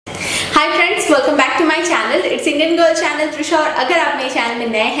Channel it's Indian girl channel तृषा। और अगर आप मेरे चैनल में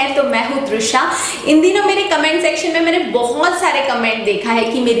नए हैं तो मैं हूँ तृषा। इन दिनों मेरे कमेंट सेक्शन में मैंने बहुत सारे कमेंट देखा है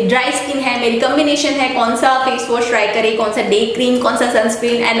कि मेरी ड्राई स्किन है, मेरी कॉम्बिनेशन है, कौन सा फेस वॉश ट्राई करे, कौन सा डे क्रीम, कौन सा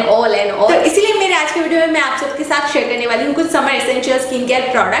सनस्क्रीन एंड ऑल। तो इसीलिए मेरे आज के वीडियो में मैं आप सबके साथ शेयर करने वाली हूँ कुछ summer essential skin care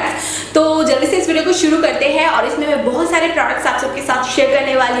products. तो जल्दी से इस वीडियो को शुरू करते हैं और इसमें मैं बहुत सारे प्रोडक्ट्स आप सबके साथ शेयर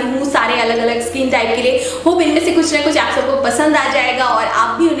करने वाली हूँ, सारे अलग अलग स्किन टाइप के लिए। होप इनमें से कुछ ना कुछ आप सबको पसंद आ जाएगा और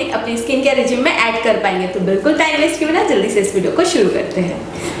आप भी उन्हें अपनी स्किन केयर रेजिम में ऐड कर पाएंगे। तो बिल्कुल टाइम वेस्ट किए बिना जल्दी से इस वीडियो को शुरू करते हैं।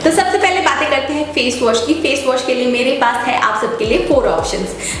 तो सबसे पहले बातें करते हैं फेस वॉश की। फेस वॉश के लिए मेरे पास है आप सबके लिए 4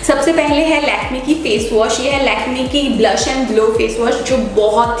 ऑप्शंस। सबसे पहले है लैक्मे की फेस वॉश। ये है लैक्मे की blush and glow face wash जो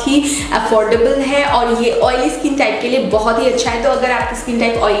बहुत ही अफोर्डेबल है और ये ऑयली स्किन टाइप के लिए बहुत ही अच्छा है। तो अगर आपकी स्किन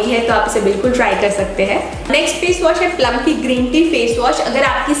टाइप ऑयली है तो आप इसे बिल्कुल ट्राई कर सकते हैं। नेक्स्ट फेस वॉश है प्लम की ग्रीन टी फेस वॉश। अगर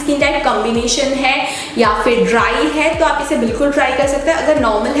आपकी स्किन टाइप कॉम्बिनेशन है या फिर ड्राई है तो आप इसे बिल्कुल ट्राई कर सकते हैं। अगर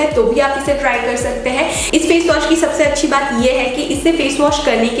नॉर्मल है तो भी आप इसे ट्राई कर सकते हैं। इस फेस वॉश की सबसे अच्छी बात यह है कि इससे फेस वॉश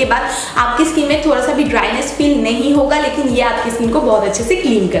करने के बाद आपकी स्किन में थोड़ा सा भी ड्राइनेस फील नहीं होगा, लेकिन ये आपकी स्किन को बहुत अच्छे से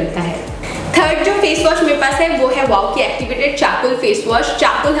क्लीन करता है। थर्ड जो फेस वॉश मेरे पास है वो है वाव की activated charcoal face wash.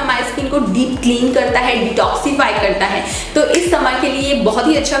 Charcoal हमारी स्किन को डीप क्लीन करता है, डिटॉक्सिफाई करता है। तो इस समर के लिए बहुत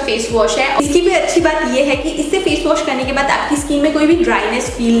ही अच्छा फेस वॉश है। इसकी भी अच्छी बात यह है कि इससे फेस वॉश करने के बाद आपकी स्किन में कोई भी ड्राइनेस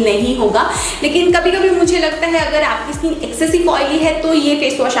फील नहीं होगा। लेकिन कभी कभी मुझे लगता है अगर आपकी स्किन एक्सेसिव ऑयली है तो ये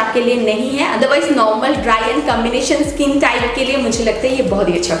फेस वॉश आपके लिए नहीं है। Otherwise normal dry and combination skin type के लिए मुझे लगता है ये बहुत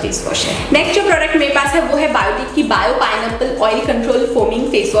ही अच्छा फेस वॉश है। नेक्स्ट जो प्रोडक्ट मेरे पास है वो है बायोटिक की bio pineapple oil control foaming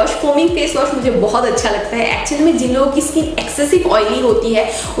face wash. Foaming face wash मुझे बहुत अच्छा लगता है। एक्चुअली में जिन लोगों की स्किन एक्सेसिव ऑयली होती है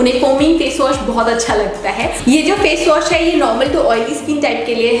उन्हें फोमिंग फेस वॉश बहुत अच्छा लगता है। ये जो फेस वॉश है ये normal to oily skin type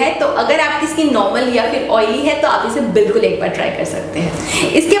के लिए है। तो अगर आपकी स्किन नॉर्मल या फिर ऑयली है तो आप इसे बिल्कुल एक बार ट्राई कर सकते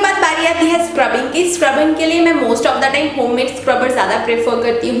हैं। इसके बाद बारी आती है स्क्रबिंग की। स्क्रबिंग के लिए मैं most of the time homemade scrubber ज्यादा प्रेफर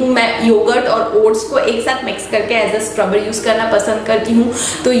करती हूँ। मैं योगर्ट और ओट्स को एक साथ मिक्स करके एज अ स्क्रबर यूज करना पसंद करती हूँ।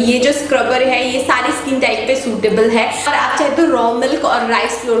 तो ये जो स्क्रबर है ये सारी स्किन टाइप पे सूटेबल है और आप चाहे तो रॉ मिल्क और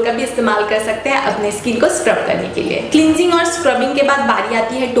राइस फ्लोर का भी इस्तेमाल कर सकते हैं अपने स्किन को स्क्रब करने के लिए। क्लींजिंग और स्क्रबिंग के बाद बारी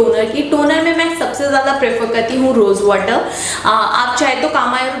आती है टोनर की। टोनर में मैं सबसे ज्यादा प्रेफर करती हूँ रोज वाटर। आप चाहे तो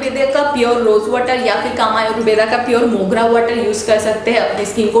कामा आयुर्वेदा का प्योर रोज वाटर या फिर कामा आयुर्वेदा का प्योर मोगरा वाटर यूज कर सकते हैं अपनी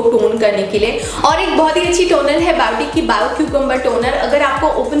स्किन को टोन करने के लिए। और एक बहुत ही अच्छी टोनर है बायोटिक की बायो क्यूकम्बर टोनर। अगर आपको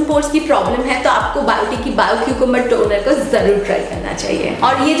ओपन पोर्स की प्रॉब्लम है तो आपको बायोटिक की बायो क्यूकम्बर टोनर को जरूर ट्राई करना चाहिए।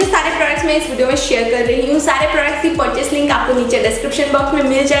 और ये जो सारे प्रोडक्ट्स मैं इस वीडियो में शेयर कर रही हूँ सारे प्रोडक्ट्स की परचेस लिंक आपको नीचे डिस्क्रिप्शन बॉक्स में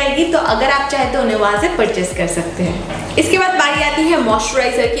मिल जाएगी। तो अगर आप चाहे तो उन्हें वहां से परचेस कर सकते हैं। इसके बाद बारी आती है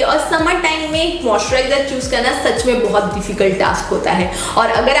मॉइस्चराइजर की। और समर टाइम में मॉइस्चराइजर चूज करना सच में बहुत डिफिकल्ट टास्क होता है। और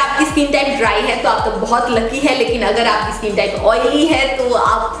अगर आपकी स्किन टाइप ड्राई है तो आप तो बहुत लकी है, लेकिन अगर आपकी स्किन टाइप ऑयली है तो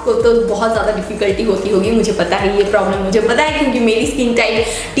आपको तो बहुत ज्यादा डिफिकल्टी होती होगी। मुझे पता है ये प्रॉब्लम मुझे पता है क्योंकि मेरी स्किन टाइप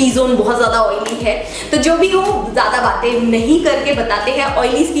टी जोन बहुत ज्यादा ऑयली है। तो जो भी हो ज्यादा बातें नहीं करके बताते हैं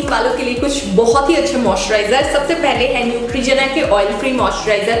ऑयली स्किन वालों के लिए कुछ बहुत ही अच्छे मॉइस्चराइजर। सबसे पहले है न्यूट्रिजेना के ऑयल फ्री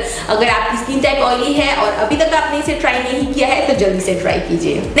मॉइस्चराइजर। अगर आपकी स्किन टाइप ऑयली है और अभी तक आपने इसे ट्राई नहीं किया है तो जल्दी से ट्राई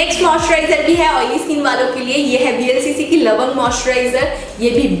कीजिए। नेक्स्ट मॉइस्चराइजर भी है ऑयली स्किन वालों के लिए। ये है VLCC की लवंग मॉइस्चराइजर। ये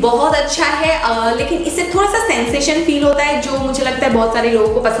भी बहुत अच्छा है लेकिन इससे थोड़ा सा सेंसेशन फील होता है जो मुझे लगता है बहुत सारे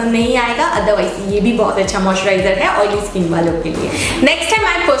लोगों को पसंद नहीं आएगा। अदरवाइज ये भी बहुत अच्छा मॉइस्चराइजर है ऑयली स्किन वालों के लिए। नेक्स्ट है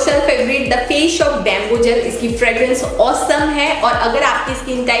my personal favourite the face shop bamboo jail. इसकी फ्रेग्रेंस ऑसम है और अगर आपकी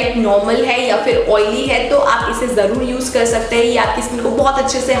स्किन टाइप नॉर्मल है या फिर ऑयली है तो आप इसे जरूर यूज कर सकते हैं। ये आपकी स्किन को बहुत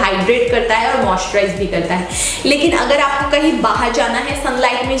अच्छे से हाइड्रेट करता है और मॉइस्चराइज भी करता है। लेकिन अगर आपको कहीं बाहर जाना है,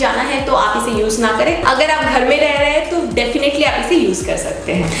 सनलाइट में जाना है तो आप इसे यूज ना करें। अगर आप घर में रह रहे हैं तो डेफिनेटली आप इसे यूज कर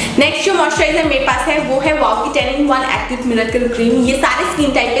सकते हैं। नेक्स्ट जो मॉइस्चराइजर मेरे पास है वो है वाव की 10-in-1 एक्टिव मिरेकल क्रीम। ये सारे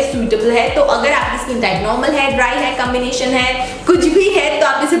स्किन टाइप पे सूटेबल है। तो अगर आपकी स्किन टाइप नॉर्मल है, ड्राई है, कॉम्बिनेशन है, कुछ भी है तो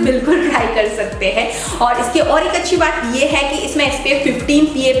आप इसे बिल्कुल ट्राई कर सकते हैं। और इसकी और एक अच्छी बात ये है कि इसमें SPF 15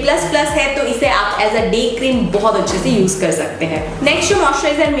 PA++ है तो इसे आप एज अ डे क्रीम बहुत अच्छे से यूज कर सकते हैं। नेक्स्ट जो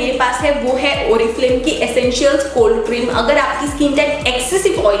मॉइस्चराइजर मेरे पास है वो है ओरिफ्लेम की एसेंशियल्स कोल्ड क्रीम। अगर आपकी स्किन टाइप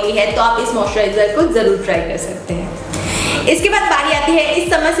एक्सेसिव ऑयली है तो आप इस मॉइस्चराइजर को जरूर ट्राई कर सकते हैं। इसके बाद बारी आती है इस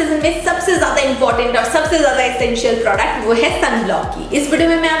समर सीजन में सबसे ज्यादा इंपॉर्टेंट और सबसे ज्यादा एसेंशियल प्रोडक्ट वो है सनब्लॉक की। इस वीडियो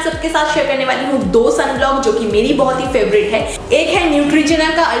में मैं आप सबके साथ शेयर करने वाली हूँ 2 सनब्लॉक जो कि मेरी बहुत ही फेवरेट है। एक है न्यूट्रिजेना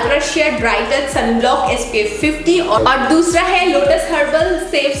का ultra share dry touch sunblock SPF 50 और दूसरा है लोटस हर्बल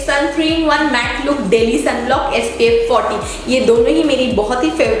सेफ सन 3-in-1 mat look daily sunblock SPF 40। ये दोनों ही मेरी बहुत ही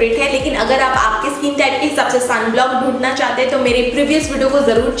फेवरेट है। लेकिन अगर आप आपके स्किन टाइप के हिसाब से सनब्लॉक ढूंढना चाहते हैं तो मेरे प्रीवियस वीडियो को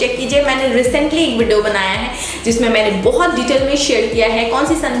जरूर चेक कीजिए। मैंने रिसेंटली एक वीडियो बनाया है जिसमें मैंने बहुत बहुत डिटेल में शेयर किया है कौन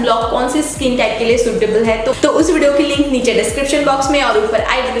सी सनब्लॉक कौन सी स्किन टाइप के लिए सूटेबल है। तो उस वीडियो की लिंक नीचे डिस्क्रिप्शन बॉक्स में और ऊपर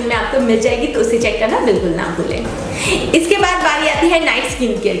आई बटन में आपको मिल जाएगी, तो उसे चेक करना बिल्कुल ना भूलें। इसके बाद बारी आती है नाइट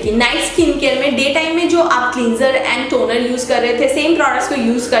स्किन केयर की। नाइट स्किन केयर में डे टाइम में जो आप क्लींजर एंड टोनर यूज कर रहे थे सेम प्रोडक्ट्स को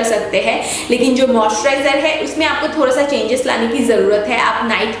यूज कर सकते हैं, लेकिन जो मॉइस्चराइजर है उसमें आपको थोड़ा सा चेंजेस लाने की जरूरत है। आप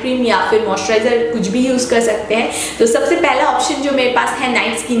नाइट क्रीम या फिर मॉइस्चराइजर कुछ भी यूज कर सकते हैं। तो सबसे पहला ऑप्शन जो मेरे पास है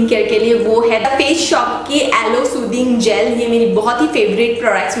नाइट स्किन केयर के लिए वो है द फेस शॉप की एलो सूदिंग जेल। ये मेरी बहुत ही फेवरेट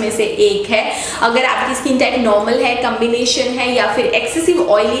प्रोडक्ट्स में से एक है। अगर आपकी स्किन टाइप नॉर्मल है, कॉम्बिनेशन है या फिर एक्सेसिव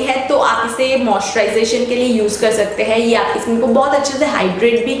ऑयली है तो आप इसे मॉइस्चराइजेशन के लिए यूज कर सकते हैं। ये आपकी स्किन को बहुत अच्छे से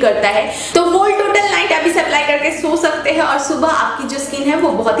हाइड्रेट भी करता है। तो होल टोटल नाइट आप इसे अप्लाई करके सो सकते हैं और सुबह आपकी जो स्किन है वो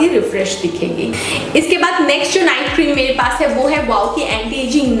बहुत ही रिफ्रेश दिखेगी। इसके बाद नेक्स्ट जो नाइट क्रीम मेरे पास है वो है वाओ की एंटी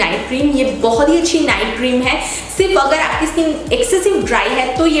एजिंग नाइट क्रीम। ये बहुत ही अच्छी नाइट क्रीम है। सिर्फ अगर आपकी स्किन एक्सेसिव ड्राई है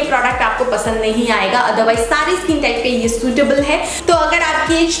तो ये प्रोडक्ट आपको पसंद नहीं आएगा, अदरवाइज सारी स्किन टाइप पे ये सूटेबल है। तो अगर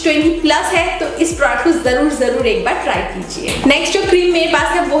आपकी एज 20+ है तो इस प्रोडक्ट को जरूर एक बार ट्राई कीजिए। नेक्स्ट जो क्रीम मेरे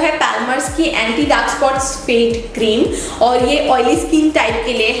पास है वो है पैलमर्स की anti dark spots fade cream और ये ऑयली स्किन टाइप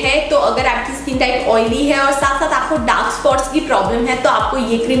के लिए है। तो अगर आपकी स्किन टाइप ऑयली है और साथ साथ आपको डार्क स्पॉट्स की प्रॉब्लम है तो आपको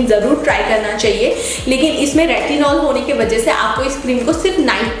ये क्रीम जरूर ट्राई करना चाहिए, लेकिन इसमें रेटिनॉल होने की वजह से आपको इस क्रीम को सिर्फ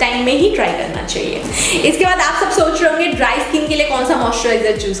नाइट टाइम में ही ट्राई करना चाहिए। इसके बाद आप सब सोच रहे होंगे ड्राई स्किन के लिए कौन सा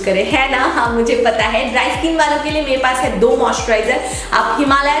मॉइस्चराइजर चूज करें, है ना? हाँ, मुझे पता है। ड्राई स्किन वालों के लिए मेरे पास है 2 मॉइस्चराइजर। आप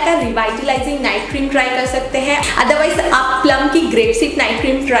हिमालय का रिवाइटलाइजिंग नाइट क्रीम ट्राई कर सकते हैं, अदरवाइज आप प्लम की ग्रेपसीड नाइट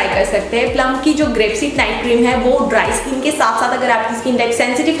क्रीम ट्राई कर सकते हैं। प्लम की जो ग्रेपसीड नाइट क्रीम है वो ड्राई स्किन के साथ साथ अगर आपकी स्किन टाइप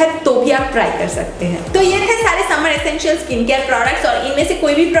सेंसिटिव है तो भी आप ट्राई कर सकते हैं। तो ये थे सारे summer essential skin care products और इनमें से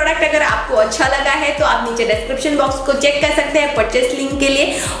कोई भी प्रोडक्ट अगर आपको अच्छा लगा है तो आप नीचे डिस्क्रिप्शन बॉक्स को चेक कर सकते हैं परचेस लिंक के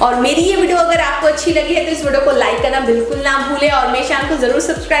लिए। और मेरी ये वीडियो अगर आपको अच्छी लगी है तो इस वीडियो को लाइक करना बिल्कुल ना भूले और मेरे चैनल को जरूर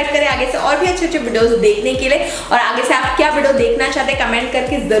सब्सक्राइब करें आगे से और भी अच्छे वीडियोस देखने के लिए। और आगे से आप क्या वीडियो देखना चाहते हैं कमेंट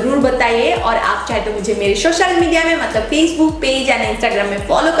करके जरूर बताइए। और आप चाहे तो मुझे मेरे सोशल मीडिया में मतलब फेसबुक पेज एंड इंस्टाग्राम में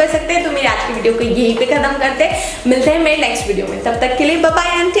फॉलो कर सकते हैं। तो मेरी आज की वीडियो को यहीं पे खत्म करते हैं, मिलते हैं मेरे नेक्स्ट वीडियो में। तब तक के लिए bye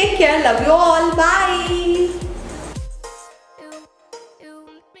bye and take care, love you all, bye.